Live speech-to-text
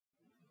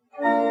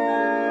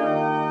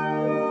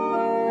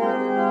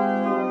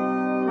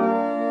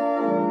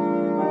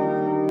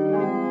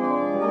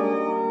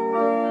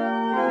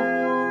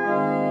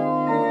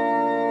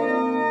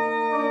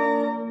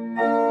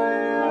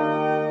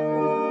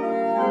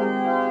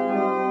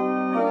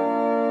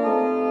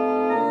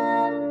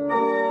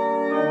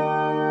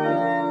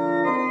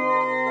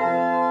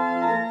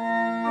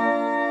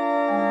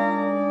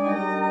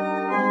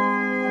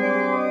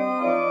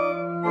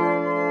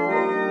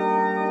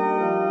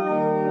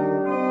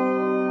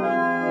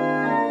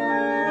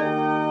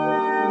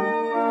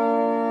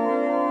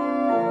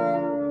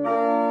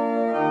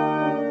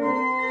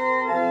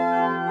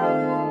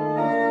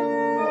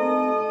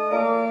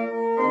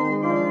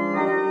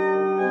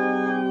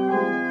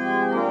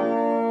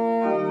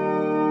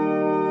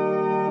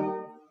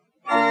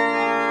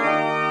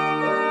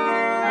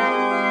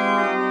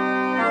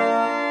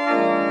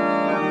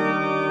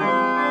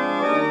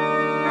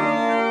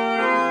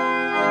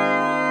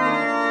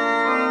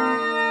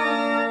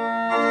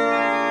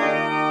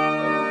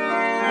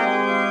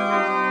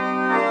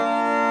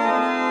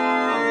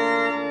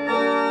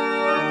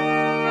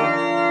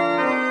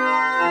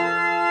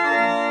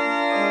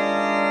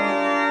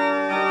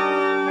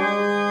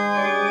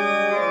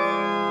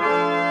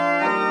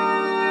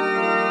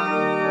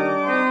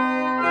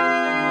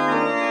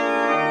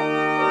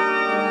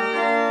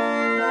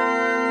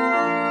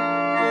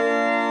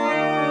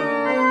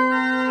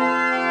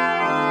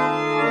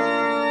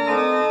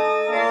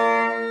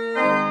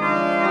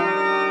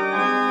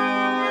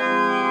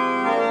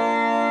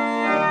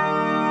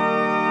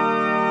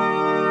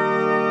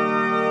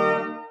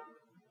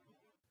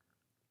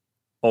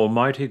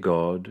Almighty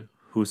God,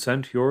 who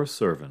sent your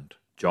servant,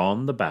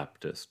 John the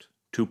Baptist,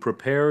 to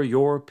prepare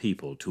your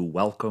people to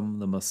welcome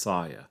the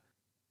Messiah,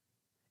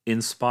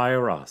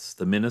 inspire us,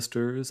 the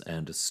ministers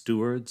and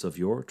stewards of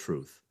your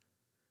truth,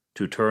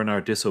 to turn our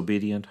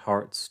disobedient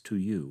hearts to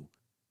you,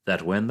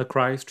 that when the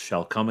Christ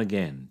shall come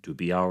again to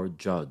be our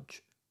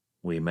judge,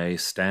 we may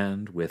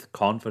stand with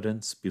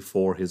confidence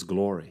before his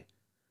glory,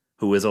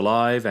 who is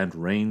alive and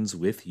reigns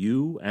with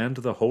you and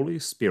the Holy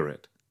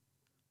Spirit,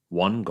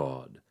 one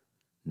God,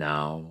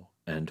 now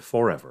and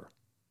forever.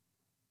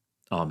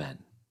 Amen.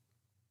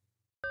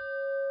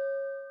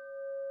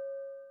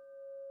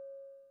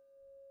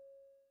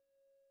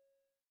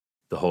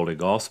 The Holy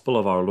Gospel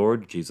of our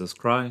Lord Jesus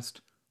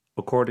Christ,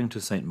 according to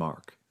St.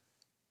 Mark.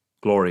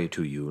 Glory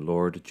to you,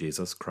 Lord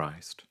Jesus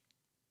Christ.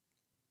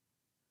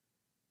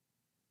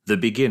 The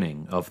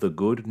beginning of the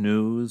good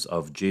news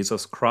of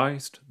Jesus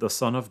Christ, the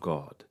Son of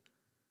God.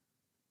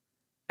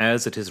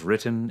 As it is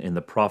written in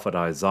the prophet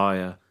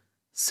Isaiah,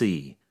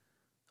 "See,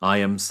 I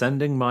am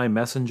sending my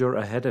messenger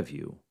ahead of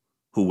you,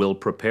 who will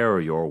prepare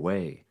your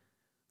way,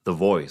 the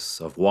voice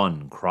of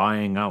one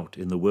crying out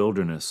in the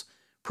wilderness,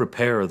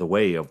 prepare the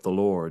way of the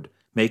Lord,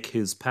 make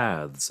his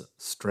paths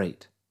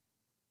straight."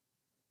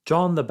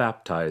 John the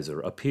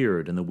Baptizer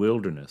appeared in the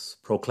wilderness,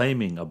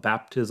 proclaiming a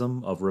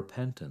baptism of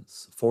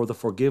repentance for the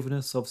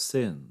forgiveness of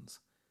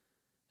sins,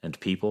 and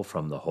people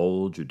from the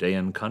whole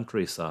Judean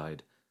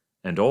countryside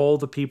and all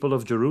the people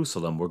of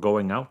Jerusalem were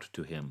going out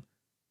to him,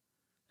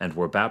 and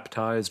were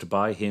baptized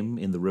by him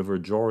in the river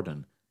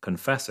Jordan,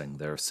 confessing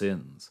their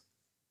sins.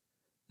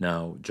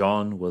 Now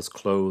John was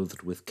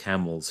clothed with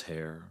camel's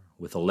hair,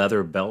 with a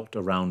leather belt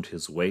around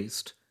his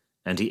waist,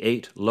 and he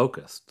ate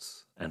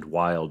locusts and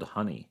wild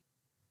honey.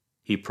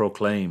 He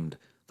proclaimed,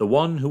 "The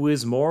one who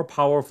is more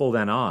powerful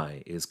than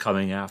I is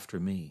coming after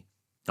me.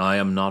 I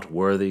am not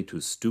worthy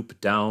to stoop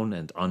down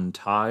and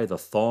untie the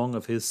thong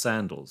of his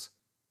sandals.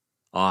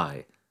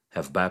 I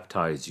have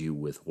baptized you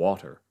with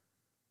water,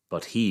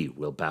 but he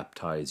will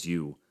baptize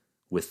you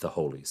with the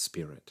Holy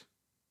Spirit."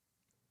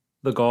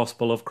 The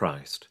Gospel of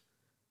Christ.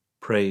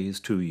 Praise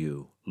to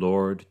you,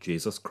 Lord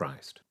Jesus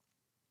Christ.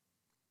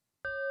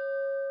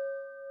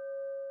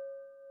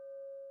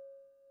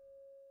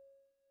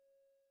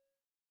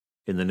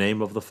 In the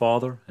name of the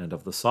Father, and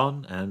of the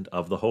Son, and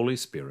of the Holy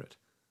Spirit.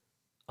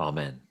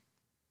 Amen.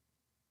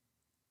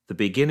 The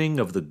beginning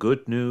of the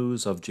good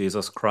news of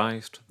Jesus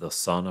Christ, the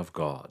Son of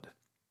God.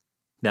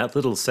 That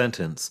little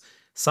sentence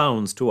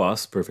sounds to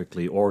us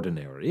perfectly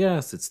ordinary.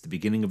 Yes, it's the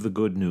beginning of the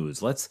good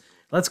news. Let's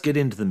get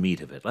into the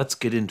meat of it. Let's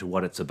get into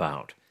what it's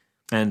about.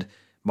 And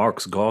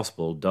Mark's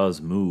gospel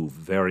does move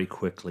very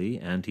quickly,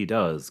 and he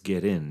does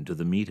get into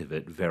the meat of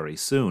it very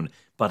soon.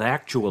 But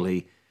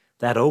actually,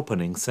 that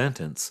opening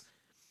sentence,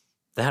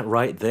 that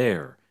right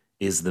there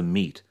is the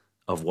meat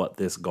of what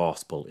this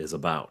gospel is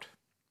about.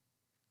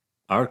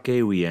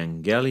 Arche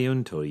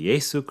Evangelion to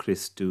Jesu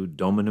Christu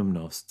Dominum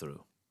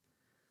Nostru.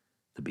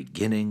 The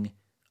beginning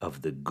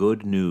of the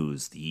good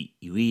news, the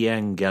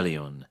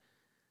Evangelion,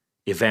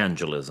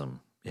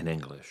 evangelism in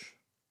English.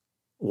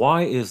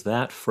 Why is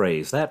that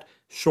phrase, that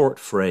short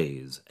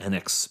phrase, an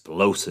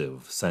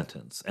explosive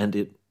sentence? And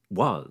it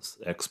was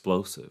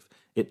explosive.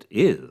 It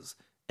is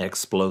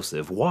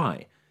explosive.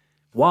 Why?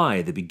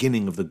 Why the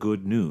beginning of the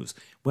good news?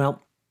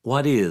 Well,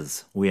 what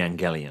is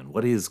Evangelion?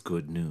 What is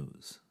good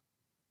news?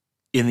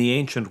 In the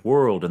ancient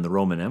world in the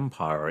Roman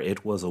Empire,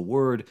 it was a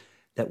word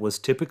that was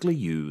typically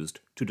used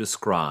to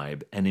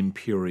describe an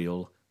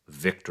imperial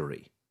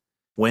victory.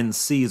 When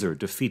Caesar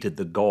defeated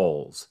the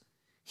Gauls,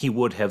 he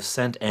would have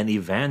sent an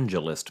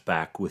evangelist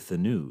back with the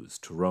news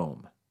to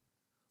Rome.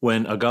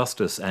 When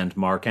Augustus and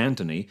Mark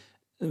Antony,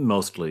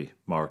 mostly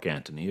Mark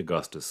Antony,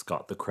 Augustus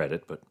got the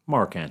credit, but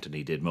Mark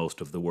Antony did most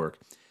of the work,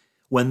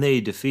 when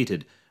they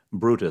defeated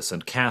Brutus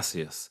and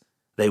Cassius,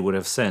 they would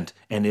have sent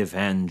an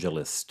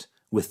evangelist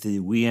with the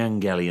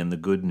Evangelion, the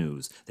good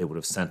news. They would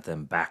have sent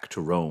them back to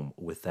Rome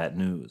with that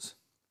news.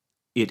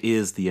 It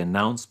is the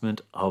announcement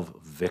of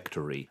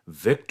victory.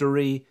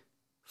 Victory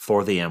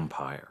for the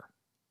empire.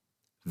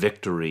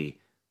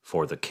 Victory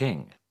for the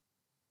king.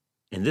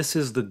 And this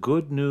is the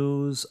good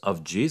news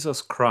of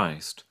Jesus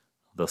Christ,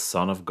 the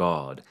Son of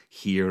God.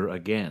 Here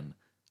again,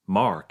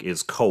 Mark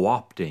is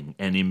co-opting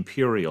an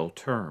imperial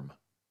term.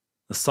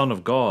 The Son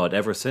of God,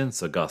 ever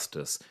since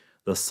Augustus,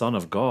 the Son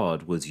of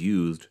God was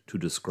used to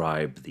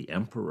describe the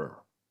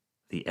emperor.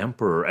 The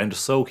emperor. And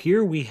so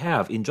here we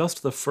have, in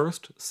just the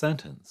first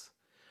sentence,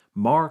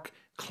 Mark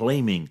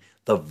claiming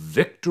the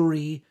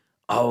victory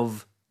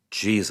of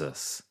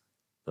Jesus,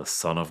 the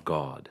Son of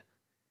God,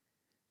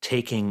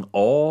 taking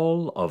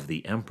all of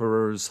the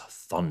emperor's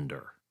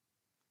thunder.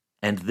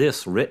 And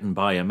this written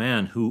by a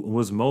man who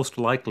was most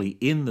likely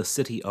in the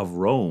city of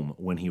Rome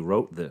when he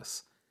wrote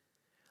this,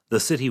 the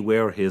city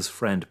where his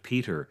friend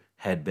Peter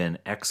had been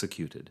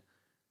executed,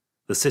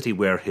 the city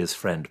where his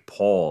friend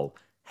Paul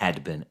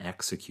had been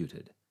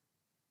executed,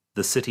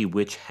 the city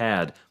which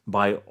had,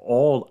 by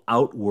all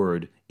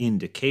outward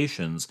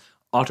indications,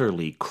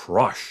 utterly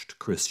crushed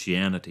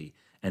Christianity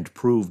and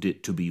proved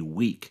it to be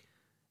weak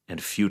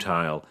and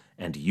futile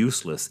and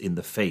useless in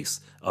the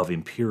face of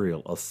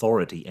imperial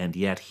authority, and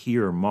yet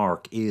here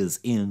Mark is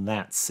in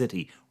that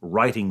city,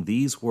 writing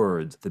these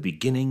words, the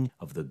beginning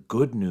of the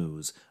good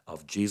news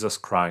of Jesus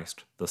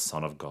Christ, the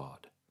Son of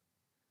God.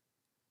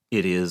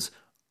 It is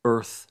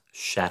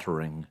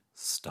earth-shattering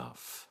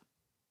stuff.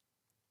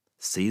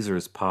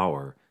 Caesar's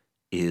power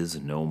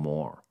is no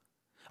more.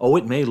 Oh,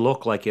 it may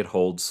look like it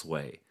holds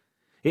sway.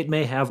 It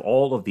may have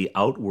all of the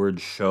outward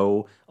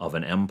show of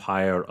an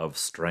empire of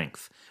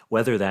strength,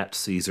 whether that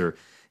Caesar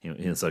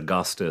is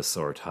Augustus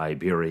or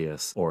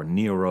Tiberius or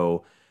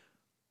Nero,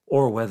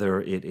 or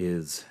whether it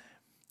is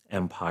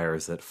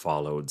empires that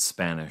followed,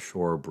 Spanish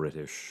or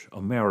British,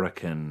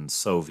 American,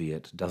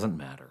 Soviet, doesn't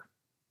matter.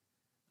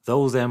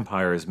 Those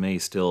empires may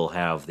still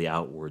have the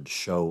outward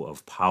show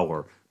of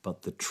power,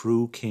 but the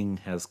true king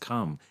has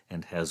come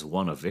and has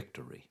won a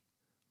victory.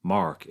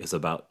 Mark is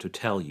about to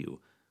tell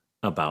you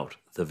about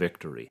the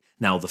victory.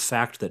 Now, the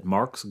fact that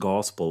Mark's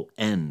gospel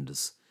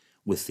ends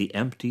with the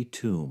empty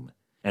tomb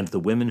and the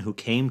women who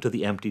came to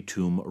the empty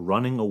tomb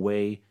running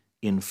away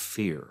in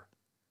fear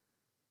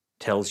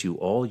tells you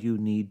all you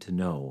need to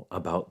know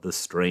about the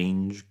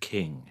strange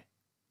king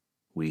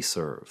we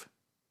serve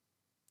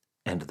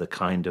and the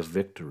kind of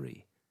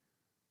victory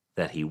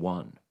that he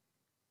won.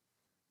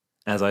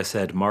 As I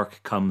said,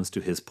 Mark comes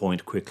to his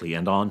point quickly,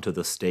 and onto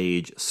the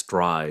stage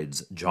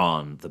strides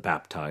John the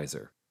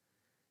Baptizer.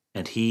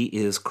 And he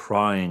is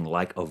crying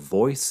like a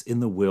voice in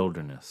the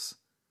wilderness,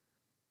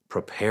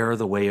 "Prepare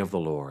the way of the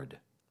Lord,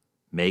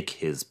 make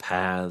his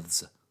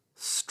paths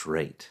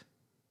straight."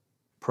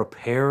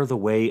 Prepare the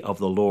way of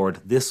the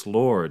Lord, this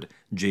Lord,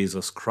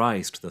 Jesus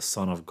Christ, the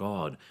Son of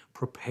God.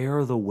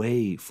 Prepare the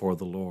way for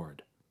the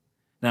Lord.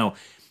 Now,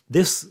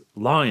 this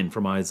line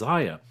from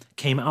Isaiah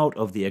came out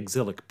of the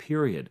exilic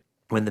period,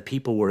 when the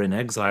people were in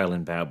exile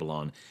in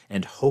Babylon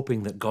and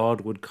hoping that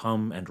God would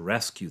come and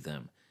rescue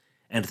them,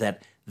 and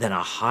that then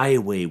a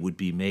highway would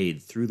be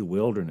made through the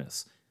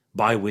wilderness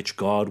by which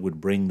God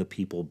would bring the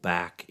people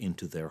back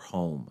into their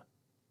home.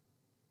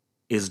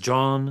 Is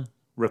John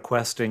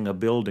requesting a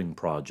building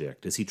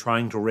project? Is he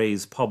trying to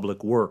raise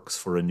public works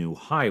for a new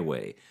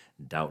highway?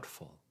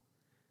 Doubtful.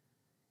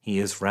 He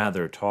is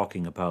rather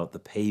talking about the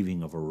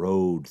paving of a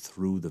road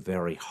through the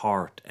very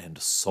heart and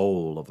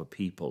soul of a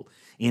people,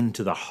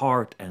 into the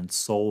heart and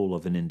soul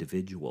of an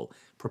individual.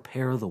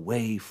 Prepare the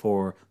way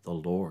for the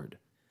Lord,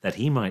 that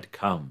he might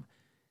come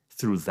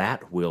through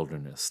that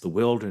wilderness, the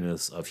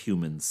wilderness of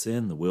human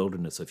sin, the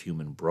wilderness of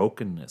human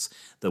brokenness,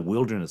 the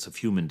wilderness of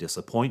human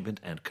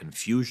disappointment and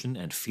confusion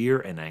and fear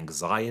and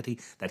anxiety,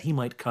 that he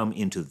might come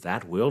into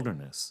that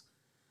wilderness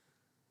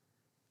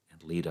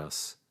and lead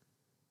us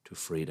to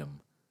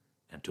freedom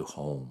and to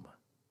home,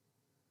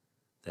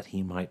 that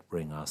he might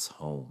bring us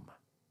home.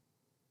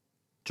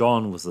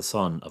 John was the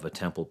son of a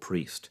temple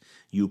priest.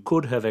 You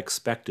could have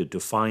expected to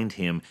find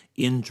him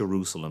in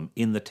Jerusalem,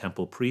 in the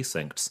temple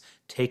precincts,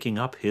 taking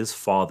up his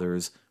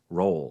father's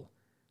role.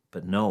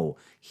 But no,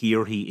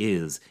 here he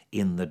is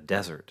in the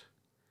desert,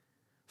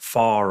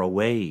 far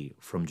away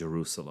from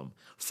Jerusalem,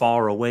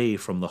 far away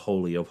from the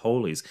Holy of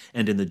Holies.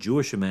 And in the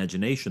Jewish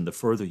imagination, the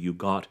further you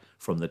got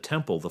from the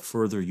temple, the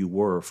further you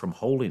were from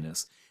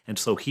holiness. And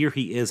so here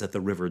he is at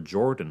the River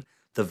Jordan,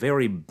 the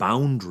very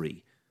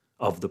boundary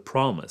of the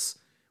promise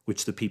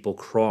which the people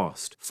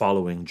crossed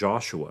following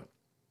Joshua.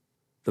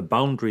 The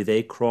boundary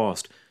they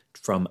crossed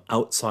from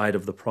outside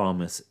of the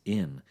promise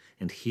in.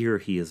 And here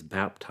he is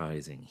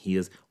baptizing. He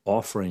is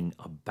offering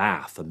a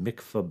bath, a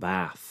mikveh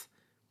bath,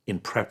 in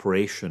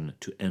preparation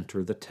to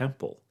enter the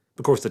temple.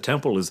 Of course, the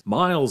temple is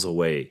miles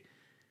away.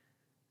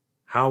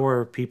 How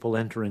are people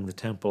entering the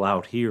temple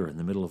out here in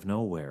the middle of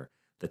nowhere?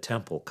 The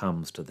temple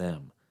comes to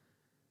them.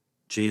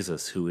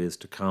 Jesus, who is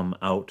to come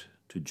out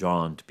to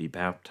John to be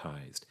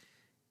baptized,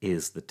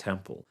 is the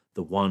temple.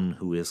 The one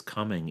who is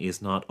coming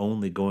is not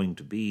only going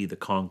to be the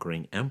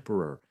conquering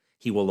emperor,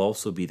 he will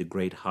also be the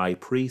great high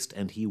priest,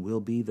 and he will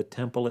be the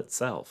temple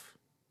itself.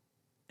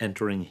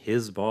 Entering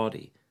his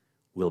body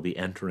will be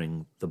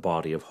entering the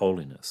body of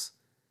holiness.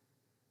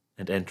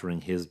 And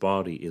entering his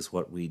body is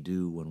what we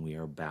do when we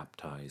are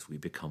baptized. We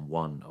become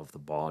one of the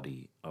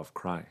body of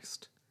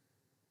Christ.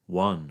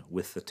 One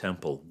with the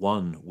temple,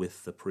 one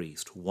with the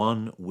priest,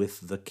 one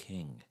with the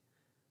king,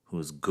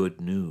 whose good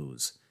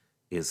news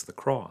is the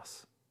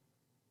cross.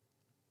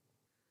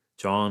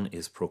 John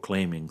is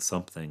proclaiming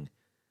something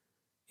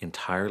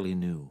entirely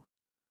new,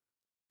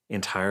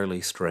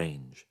 entirely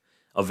strange,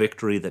 a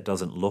victory that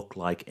doesn't look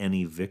like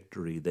any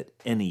victory that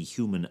any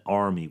human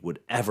army would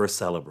ever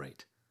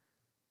celebrate,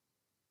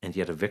 and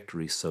yet a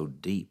victory so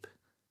deep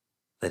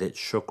that it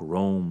shook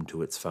Rome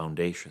to its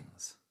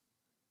foundations,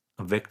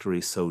 a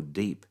victory so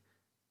deep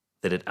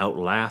that it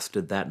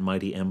outlasted that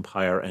mighty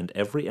empire and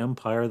every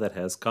empire that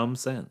has come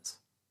since.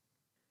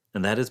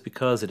 And that is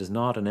because it is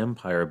not an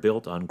empire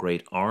built on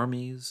great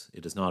armies.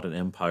 It is not an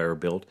empire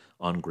built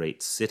on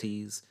great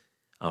cities,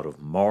 out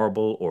of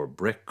marble or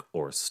brick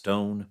or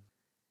stone.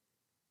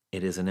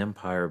 It is an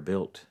empire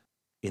built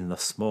in the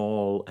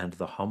small and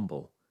the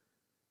humble,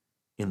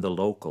 in the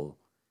local,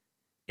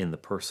 in the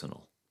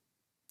personal.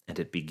 And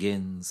it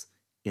begins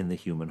in the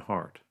human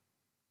heart.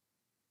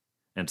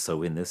 And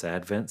so in this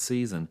Advent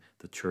season,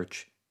 the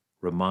Church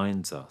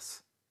reminds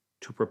us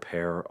to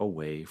prepare a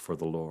way for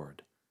the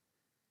Lord.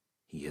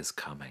 He is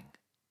coming.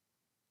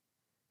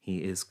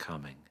 He is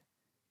coming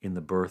in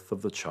the birth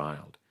of the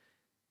child.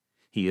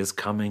 He is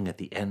coming at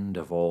the end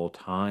of all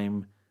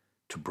time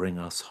to bring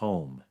us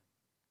home.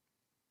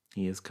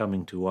 He is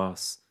coming to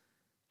us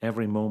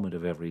every moment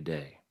of every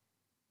day,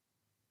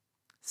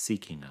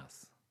 seeking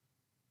us,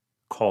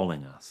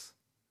 calling us,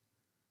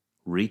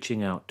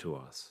 reaching out to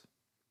us.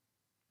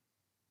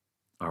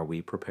 Are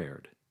we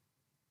prepared?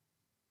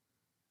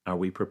 Are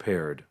we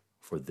prepared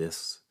for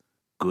this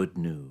good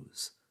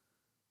news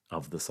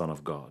of the Son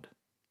of God?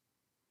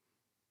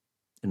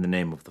 In the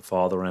name of the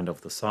Father, and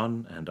of the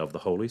Son, and of the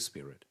Holy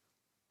Spirit.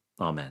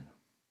 Amen.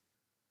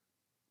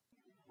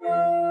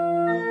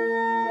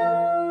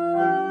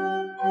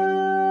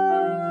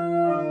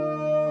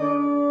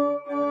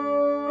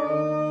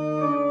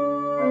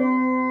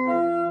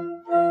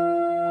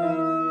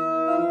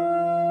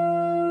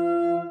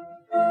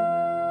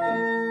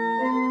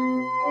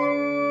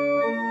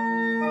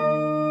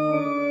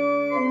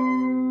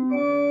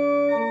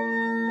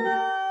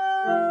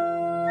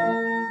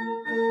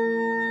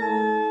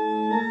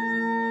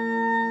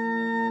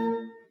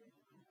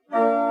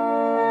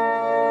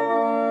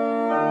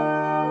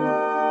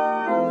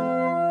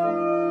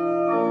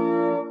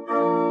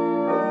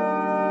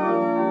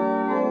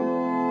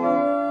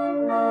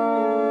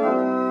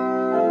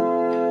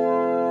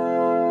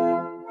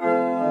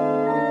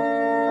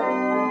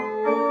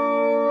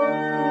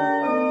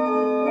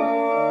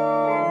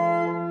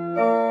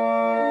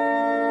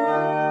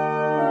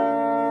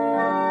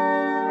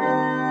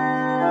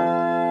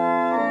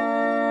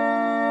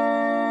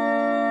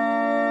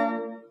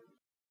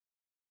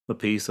 The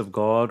peace of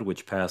God,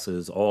 which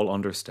passes all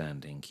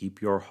understanding,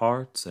 keep your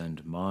hearts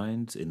and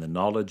minds in the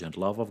knowledge and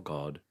love of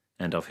God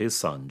and of His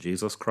Son,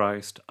 Jesus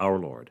Christ, our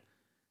Lord.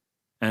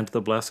 And the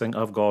blessing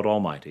of God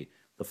Almighty,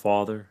 the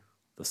Father,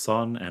 the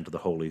Son, and the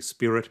Holy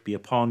Spirit be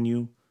upon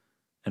you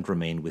and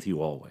remain with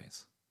you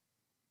always.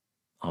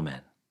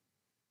 Amen.